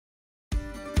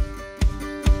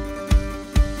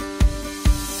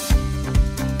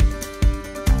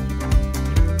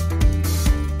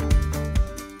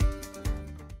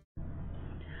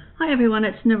Hi everyone,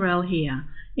 it's Narelle here.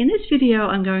 In this video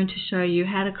I'm going to show you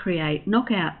how to create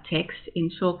knockout text in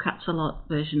Shortcuts a Lot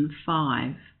version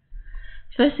 5.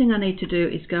 First thing I need to do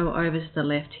is go over to the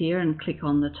left here and click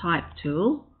on the Type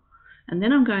tool, and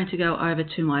then I'm going to go over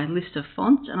to my list of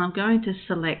fonts and I'm going to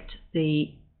select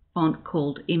the font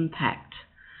called Impact.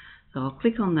 So I'll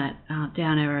click on that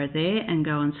down arrow there and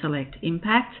go and select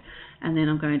Impact, and then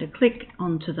I'm going to click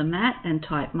onto the mat and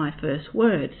type my first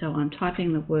word. So I'm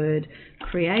typing the word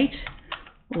create,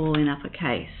 all in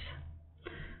uppercase.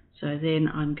 So then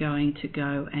I'm going to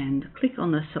go and click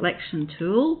on the selection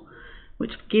tool,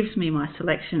 which gives me my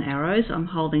selection arrows. I'm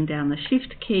holding down the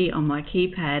Shift key on my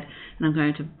keypad and I'm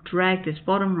going to drag this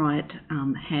bottom right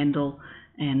handle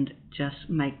and just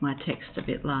make my text a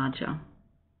bit larger.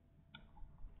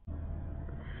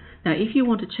 Now if you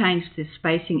want to change the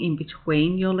spacing in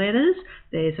between your letters,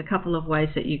 there's a couple of ways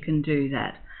that you can do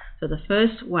that. So the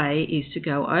first way is to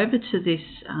go over to this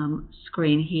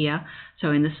screen here. So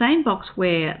in the same box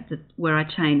where I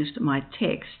changed my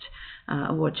text,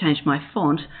 or changed my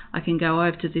font, I can go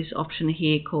over to this option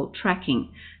here called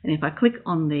Tracking. And if I click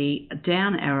on the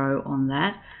down arrow on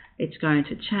that, it's going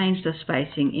to change the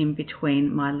spacing in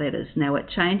between my letters. Now it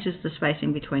changes the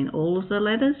spacing between all of the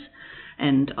letters,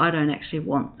 and I don't actually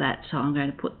want that, so I'm going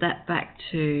to put that back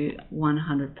to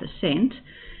 100%,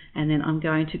 and then I'm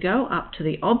going to go up to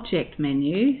the Object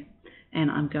menu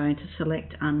and I'm going to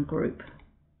select Ungroup.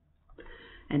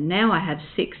 And now I have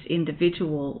 6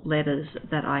 individual letters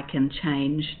that I can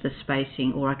change the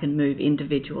spacing, or I can move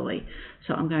individually.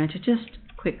 So I'm going to just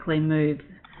quickly move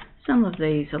some of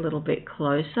these a little bit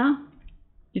closer.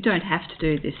 You don't have to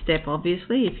do this step,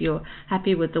 obviously. If you're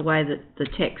happy with the way that the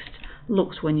text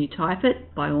looks when you type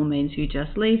it, by all means you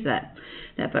just leave that.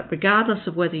 Now, but regardless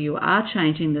of whether you are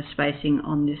changing the spacing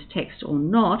on this text or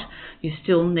not, you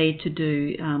still need to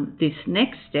do this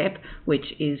next step,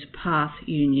 which is path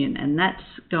union, and that's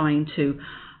going to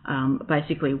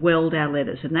basically weld our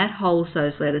letters, and that holds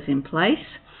those letters in place,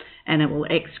 and it will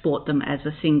export them as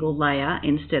a single layer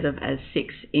instead of as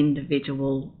 6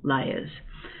 individual layers.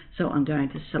 So I'm going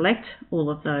to select all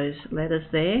of those letters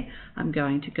there. I'm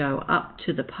going to go up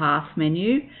to the Path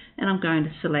menu and I'm going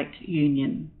to select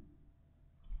Union.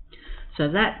 So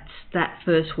that's that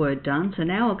first word done. So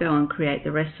now I'll go and create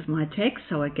the rest of my text.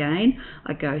 So again,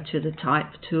 I go to the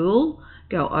Type tool,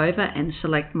 go over and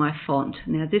select my font.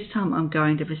 Now this time I'm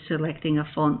going to be selecting a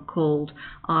font called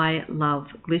I Love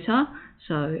Glitter.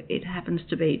 So it happens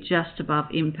to be just above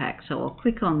Impact. So I'll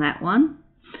click on that one.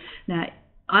 Now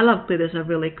I Love Glitter is a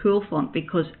really cool font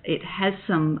because it has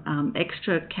some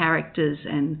extra characters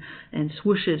and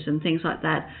swooshes and things like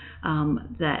that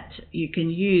that you can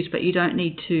use, but you don't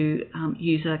need to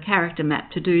use a character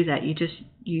map to do that. You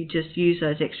just use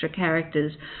those extra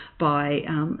characters by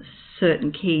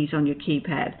certain keys on your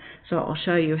keypad. So I'll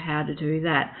show you how to do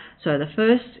that. So the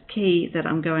first key that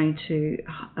I'm going to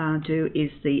do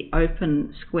is the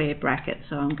open square bracket.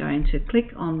 So I'm going to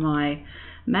click on my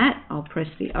mat, I'll press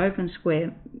the open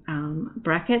square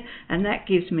bracket, and that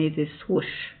gives me this swoosh.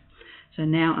 So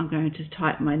now I'm going to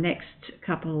type my next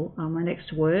my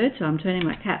next word. So I'm turning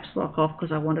my caps lock off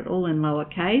because I want it all in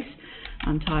lowercase.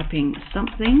 I'm typing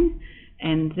something,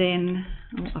 and then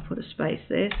I put a space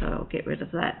there, so I'll get rid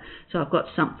of that. So I've got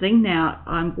something. Now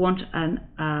I want an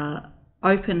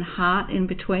open heart in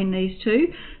between these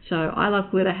two. So I Love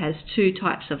Glitter has 2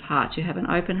 types of hearts. You have an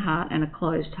open heart and a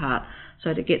closed heart.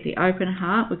 So to get the open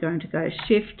heart, we're going to go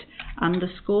Shift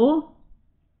 _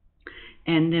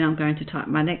 and then I'm going to type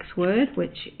my next word,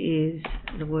 which is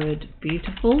the word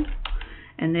beautiful,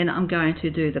 and then I'm going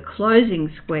to do the closing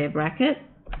square bracket,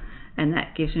 and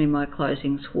that gives me my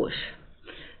closing swoosh.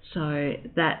 So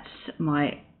that's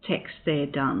my text there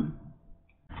done.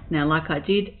 Now, like I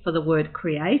did for the word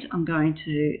create, I'm going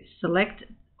to select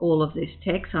all of this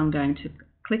text. I'm going to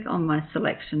click on my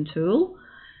selection tool,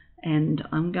 and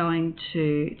I'm going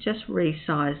to just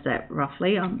resize that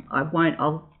roughly.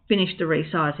 I'll finish the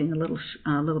resizing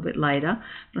a little bit later,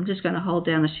 but I'm just going to hold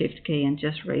down the Shift key and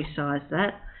just resize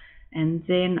that, and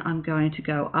then I'm going to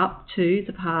go up to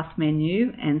the Path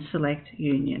menu and select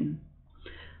Union.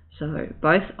 So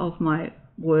both of my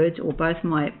words, or both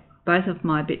of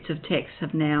my bits of text,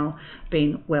 have now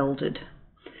been welded.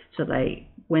 So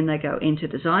when they go into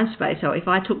Design Space, so if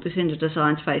I took this into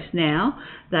Design Space now,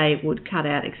 they would cut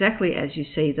out exactly as you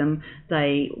see them.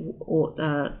 The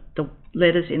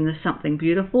letters in the Something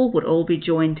Beautiful would all be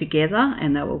joined together,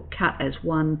 and they will cut as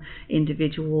one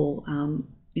individual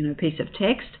piece of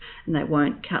text, and they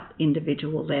won't cut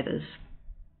individual letters.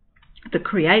 The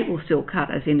Create will still cut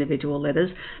as individual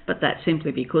letters, but that's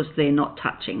simply because they're not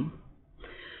touching.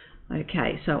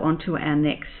 Okay, so on to our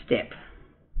next step.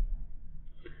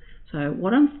 So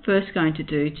what I'm first going to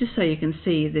do, just so you can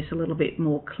see this a little bit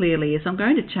more clearly, is I'm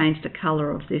going to change the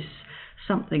color of this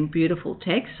something beautiful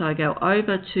text. So I go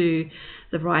over to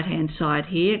the right hand side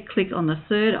here, click on the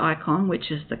third icon,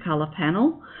 which is the color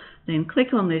panel, then click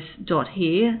on this dot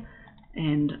here,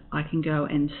 and I can go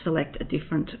and select a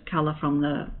different color from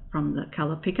the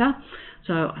color picker.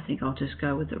 So I think I'll just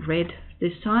go with the red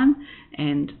this time,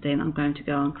 and then I'm going to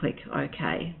go and click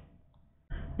OK.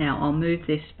 Now I'll move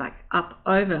this back up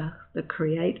over the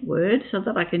create word so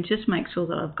that I can just make sure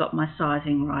that I've got my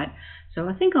sizing right. So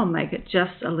I think I'll make it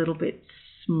just a little bit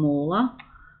smaller.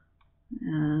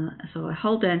 So I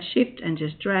hold down Shift and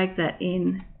just drag that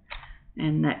in,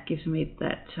 and that gives me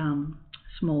that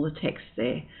smaller text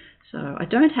there. So I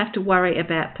don't have to worry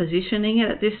about positioning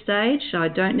it at this stage, so I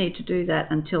don't need to do that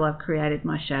until I've created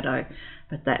my shadow,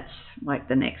 but that's like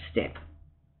the next step.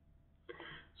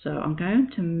 So I'm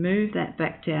going to move that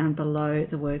back down below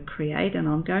the word create, and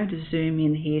I'm going to zoom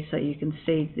in here so you can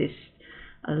see this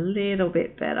a little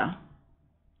bit better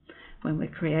when we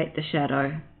create the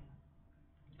shadow.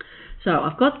 So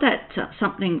I've got that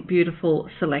something beautiful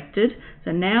selected.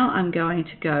 So now I'm going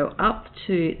to go up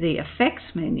to the effects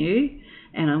menu,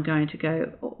 and I'm going to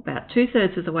go about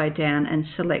 2/3 of the way down and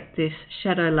select this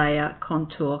shadow layer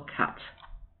contour cut.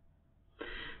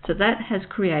 So that has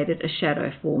created a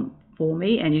shadow for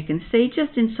me, and you can see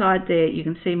just inside there, you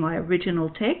can see my original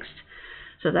text.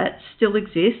 So that still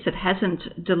exists, it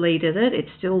hasn't deleted it, it's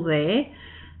still there.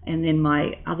 And then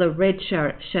my other red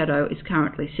shadow is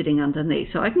currently sitting underneath.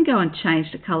 So I can go and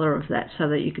change the color of that so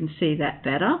that you can see that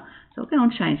better. So I'll go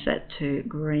and change that to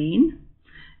green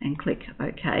and click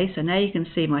OK. So now you can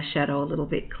see my shadow a little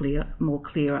bit more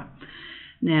clearer.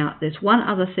 Now there's one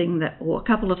other thing or a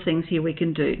couple of things here we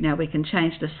can do. Now we can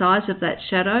change the size of that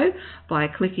shadow by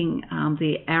clicking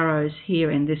the arrows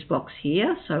here in this box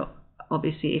here. So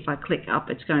obviously if I click up,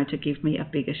 it's going to give me a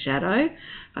bigger shadow.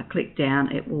 If I click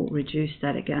down, it will reduce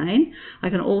that again. I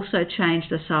can also change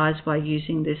the size by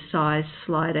using this size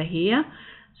slider here.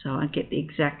 So I get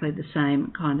exactly the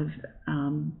same kind of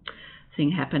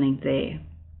thing happening there.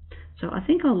 So I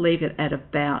think I'll leave it at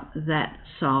about that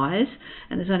size.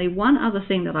 And there's only one other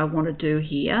thing that I want to do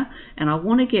here, and I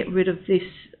want to get rid of this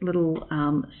little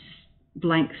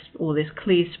blank or this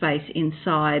clear space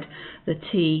inside the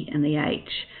T and the H,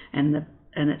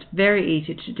 and it's very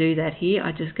easy to do that here.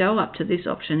 I just go up to this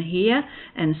option here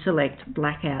and select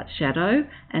blackout shadow,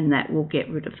 and that will get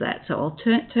rid of that. So I'll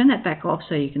turn that back off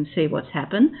so you can see what's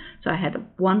happened. So I had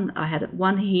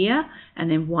one here and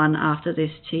then one after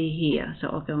this T here. So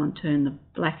I'll go and turn the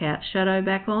blackout shadow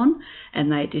back on,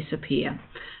 and they disappear.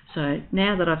 So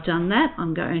now that I've done that,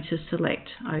 I'm going to select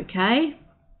OK,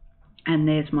 and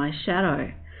there's my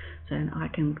shadow. So I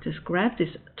can just grab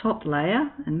this top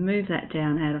layer and move that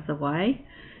down out of the way,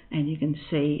 and you can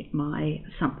see my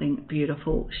something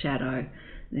beautiful shadow.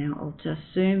 Now I'll just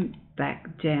zoom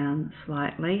back down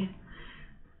slightly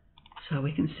so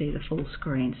we can see the full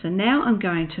screen. So now I'm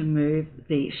going to move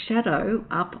the shadow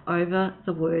up over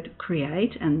the word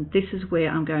create, and this is where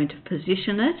I'm going to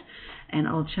position it, and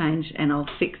I'll change and I'll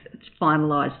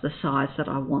finalize the size that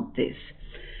I want this.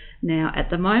 Now at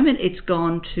the moment it's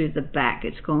gone to the back,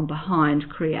 it's gone behind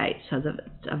create, so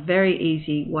a very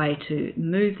easy way to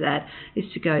move that is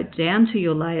to go down to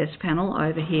your layers panel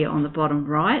over here on the bottom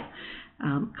right,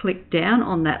 click down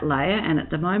on that layer, and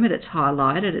at the moment it's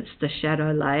highlighted, it's the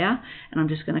shadow layer, and I'm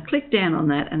just going to click down on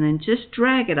that and then just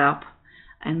drag it up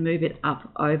and move it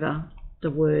up over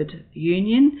the word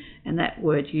union, and that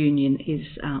word union is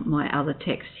my other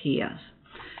text here.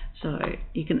 So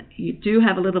you do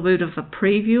have a little bit of a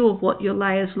preview of what your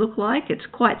layers look like. It's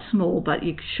quite small, but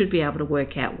you should be able to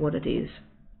work out what it is.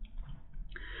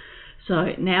 So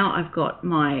now I've got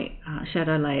my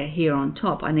shadow layer here on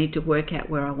top. I need to work out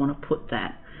where I want to put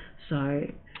that.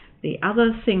 So the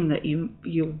other thing that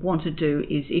you want to do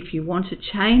is, if you want to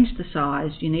change the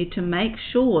size, you need to make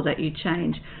sure that you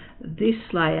change this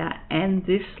layer and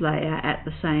this layer at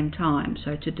the same time.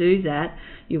 So to do that,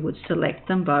 you would select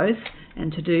them both,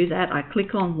 and to do that I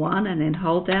click on one and then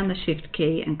hold down the Shift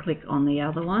key and click on the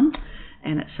other one,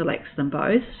 and it selects them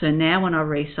both. So now when I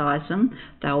resize them,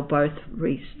 they'll both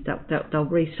they'll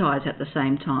resize at the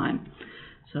same time.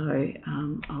 So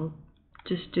I'll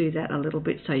just do that a little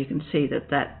bit so you can see that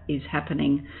that is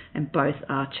happening and both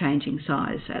are changing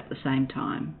size at the same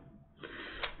time.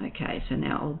 Okay, so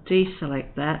now I'll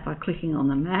deselect that by clicking on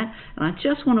the mat, and I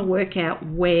just want to work out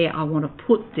where I want to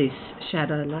put this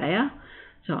shadow layer.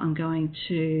 So I'm going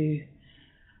to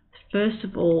first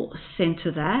of all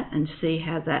center that and see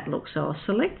how that looks. So I'll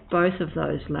select both of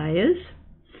those layers,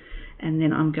 and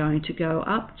then I'm going to go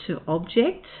up to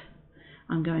Object.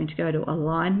 I'm going to go to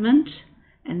alignment,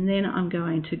 and then I'm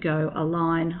going to go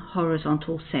align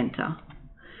horizontal center.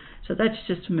 So that's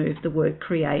just moved the word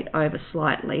create over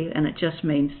slightly, and it just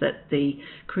means that the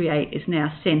create is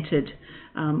now centered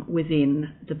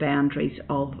within the boundaries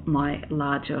of my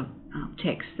larger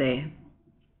text there.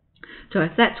 So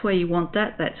if that's where you want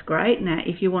that, that's great. Now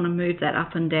if you want to move that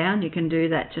up and down, you can do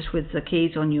that just with the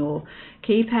keys on your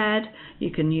keypad.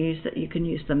 You can use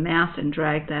the mouse and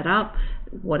drag that up,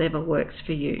 whatever works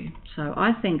for you. So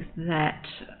I think that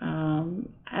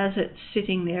as it's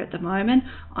sitting there at the moment,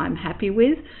 I'm happy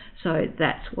with, so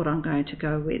that's what I'm going to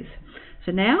go with.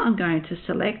 So now I'm going to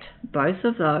select both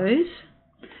of those,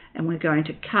 and we're going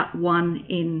to cut one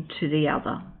into the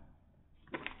other.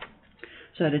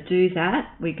 So to do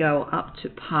that, we go up to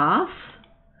Path,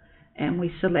 and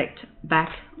we select Back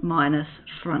minus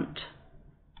Front.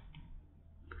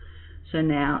 So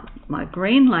now my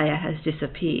green layer has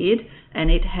disappeared,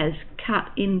 and it has cut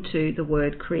into the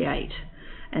word create,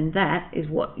 and that is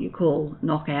what you call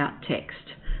knockout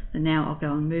text. And now I'll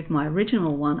go and move my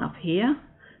original one up here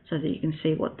so that you can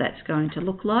see what that's going to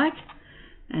look like.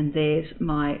 And there's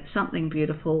my Something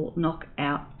Beautiful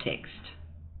knockout text.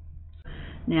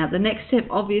 Now the next step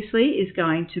obviously is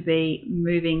going to be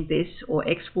moving this or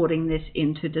exporting this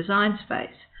into Design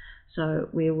Space. So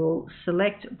we will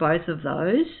select both of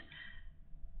those,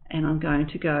 and I'm going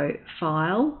to go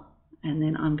File, and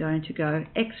then I'm going to go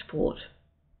Export.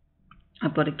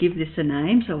 I've got to give this a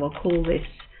name, so I'll call this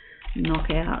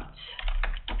Knockout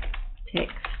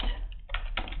Text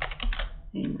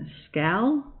in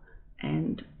Scale.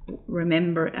 And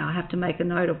remember, I have to make a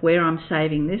note of where I'm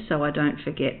saving this so I don't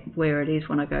forget where it is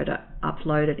when I go to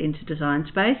upload it into Design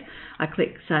Space. I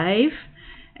click Save,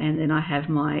 and then I have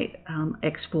my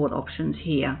export options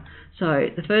here. So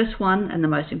the first one, and the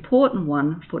most important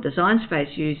one for Design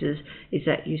Space users, is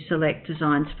that you select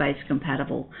Design Space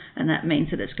Compatible, and that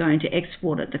means that it's going to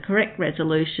export at the correct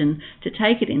resolution to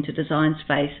take it into Design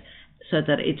Space so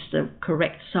that it's the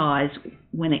correct size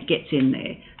when it gets in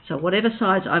there. So whatever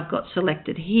size I've got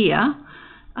selected here,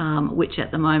 which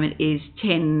at the moment is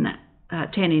 10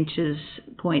 inches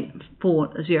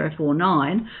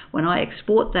 0.4049, when I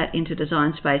export that into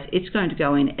Design Space, it's going to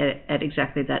go in at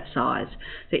exactly that size.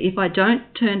 So if I don't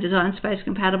turn Design Space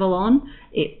Compatible on,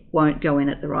 it won't go in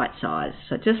at the right size.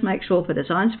 So just make sure for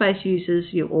Design Space users,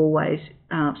 you always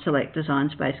select Design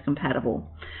Space Compatible.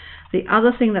 The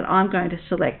other thing that I'm going to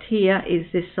select here is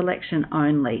this selection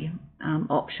only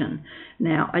option.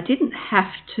 Now I didn't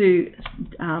have to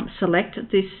select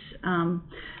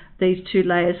these two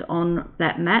layers on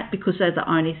that mat because they're the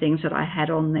only things that I had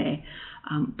on there.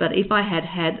 But if I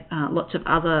had lots of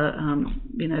other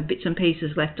bits and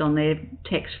pieces left on there,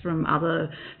 text from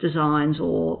other designs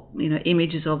or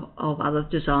images of other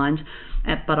designs,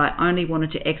 but I only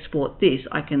wanted to export this,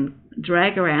 I can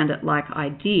drag around it like I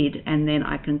did, and then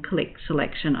I can click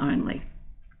selection only.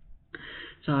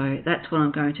 So that's what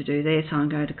I'm going to do there. So I'm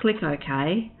going to click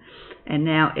OK, and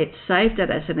now it's saved it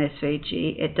as an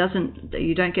SVG.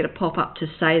 You don't get a pop-up to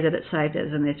say that it's saved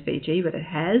as an SVG, but it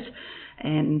has.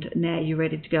 And now you're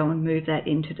ready to go and move that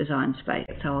into Design Space.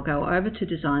 So I'll go over to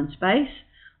Design Space.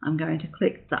 I'm going to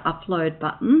click the Upload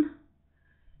button,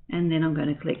 and then I'm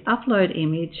going to click Upload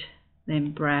Image,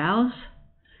 then Browse,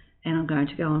 and I'm going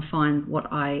to go and find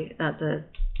the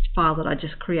file that I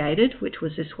just created, which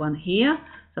was this one here.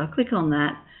 So I'll click on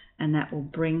that, and that will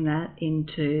bring that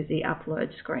into the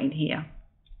upload screen here.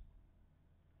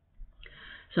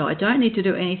 So I don't need to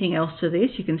do anything else to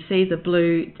this. You can see the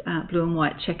blue and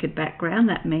white checkered background.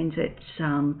 That means it's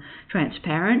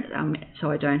transparent,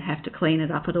 so I don't have to clean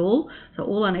it up at all. So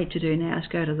all I need to do now is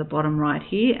go to the bottom right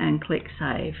here and click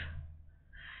Save.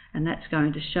 And that's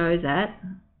going to show that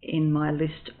in my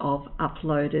list of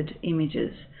uploaded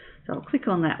images. So I'll click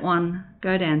on that one,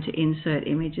 go down to Insert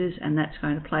Images, and that's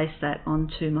going to place that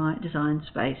onto my Design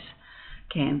Space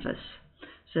canvas.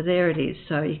 So there it is.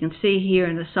 So you can see here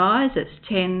in the size, it's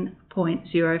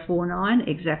 10.049,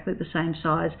 exactly the same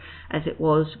size as it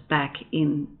was back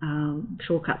in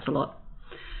Shortcuts a Lot.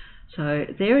 So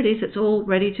there it is, it's all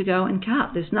ready to go and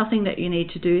cut. There's nothing that you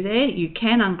need to do there. You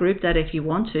can ungroup that if you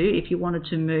want to. If you wanted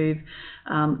to move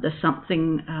the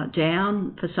something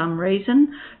down for some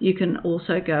reason, you can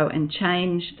also go and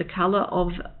change the color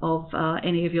of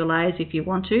any of your layers if you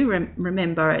want to.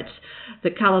 Remember, it's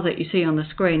the color that you see on the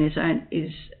screen is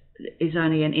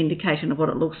only an indication of what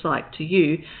it looks like to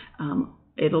you.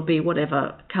 it'll be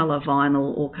whatever colour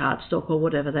vinyl or cardstock or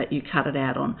whatever that you cut it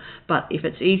out on. But if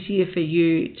it's easier for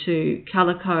you to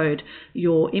colour code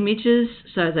your images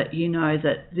so that you know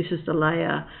that this is the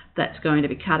layer that's going to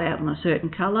be cut out on a certain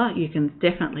colour, you can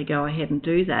definitely go ahead and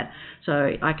do that.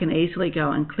 So I can easily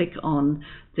go and click on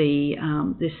the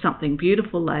this Something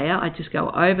Beautiful layer. I just go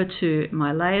over to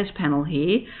my layers panel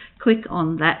here, click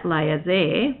on that layer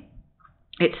there.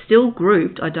 It's still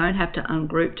grouped. I don't have to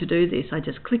ungroup to do this. I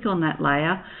just click on that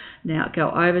layer. Now go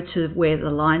over to where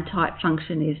the line type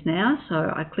function is now. So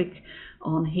I click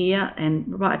on here,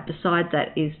 and right beside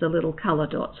that is the little color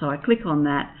dot. So I click on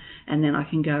that, and then I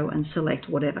can go and select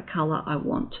whatever color I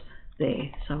want there.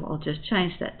 So I'll just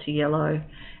change that to yellow,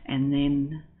 and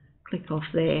then click off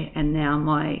there, and now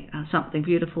my Something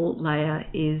Beautiful layer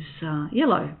is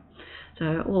yellow.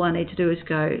 So all I need to do is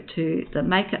go to the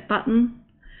Make It button,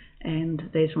 and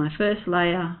there's my first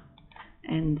layer,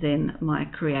 and then my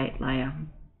Create layer.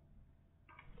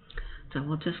 So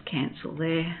we'll just cancel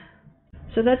there.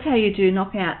 So that's how you do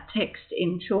knockout text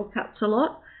in Shortcuts a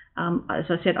lot. As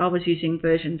I said, I was using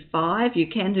version 5. You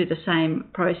can do the same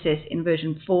process in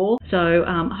version 4. So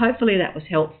hopefully that was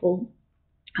helpful.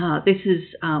 This is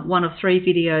one of 3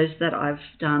 videos that I've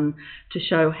done to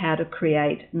show how to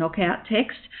create knockout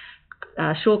text.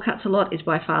 Shortcuts a lot is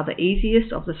by far the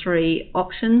easiest of the 3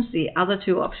 options. The other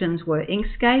 2 options were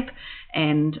Inkscape,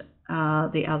 and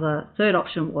the other third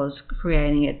option was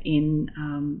creating it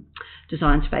in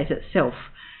Design Space itself.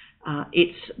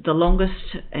 It's the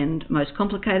longest and most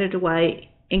complicated way.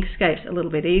 Inkscape's a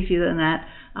little bit easier than that,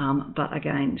 but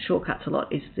again, Shortcuts a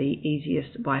lot is the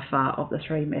easiest by far of the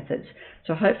 3 methods.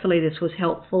 So hopefully this was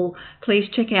helpful. Please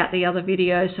check out the other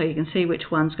videos so you can see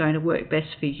which one's going to work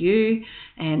best for you,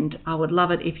 and I would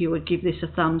love it if you would give this a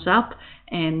thumbs up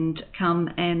and come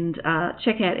and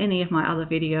check out any of my other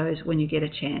videos when you get a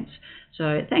chance.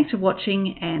 So thanks for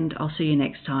watching, and I'll see you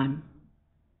next time.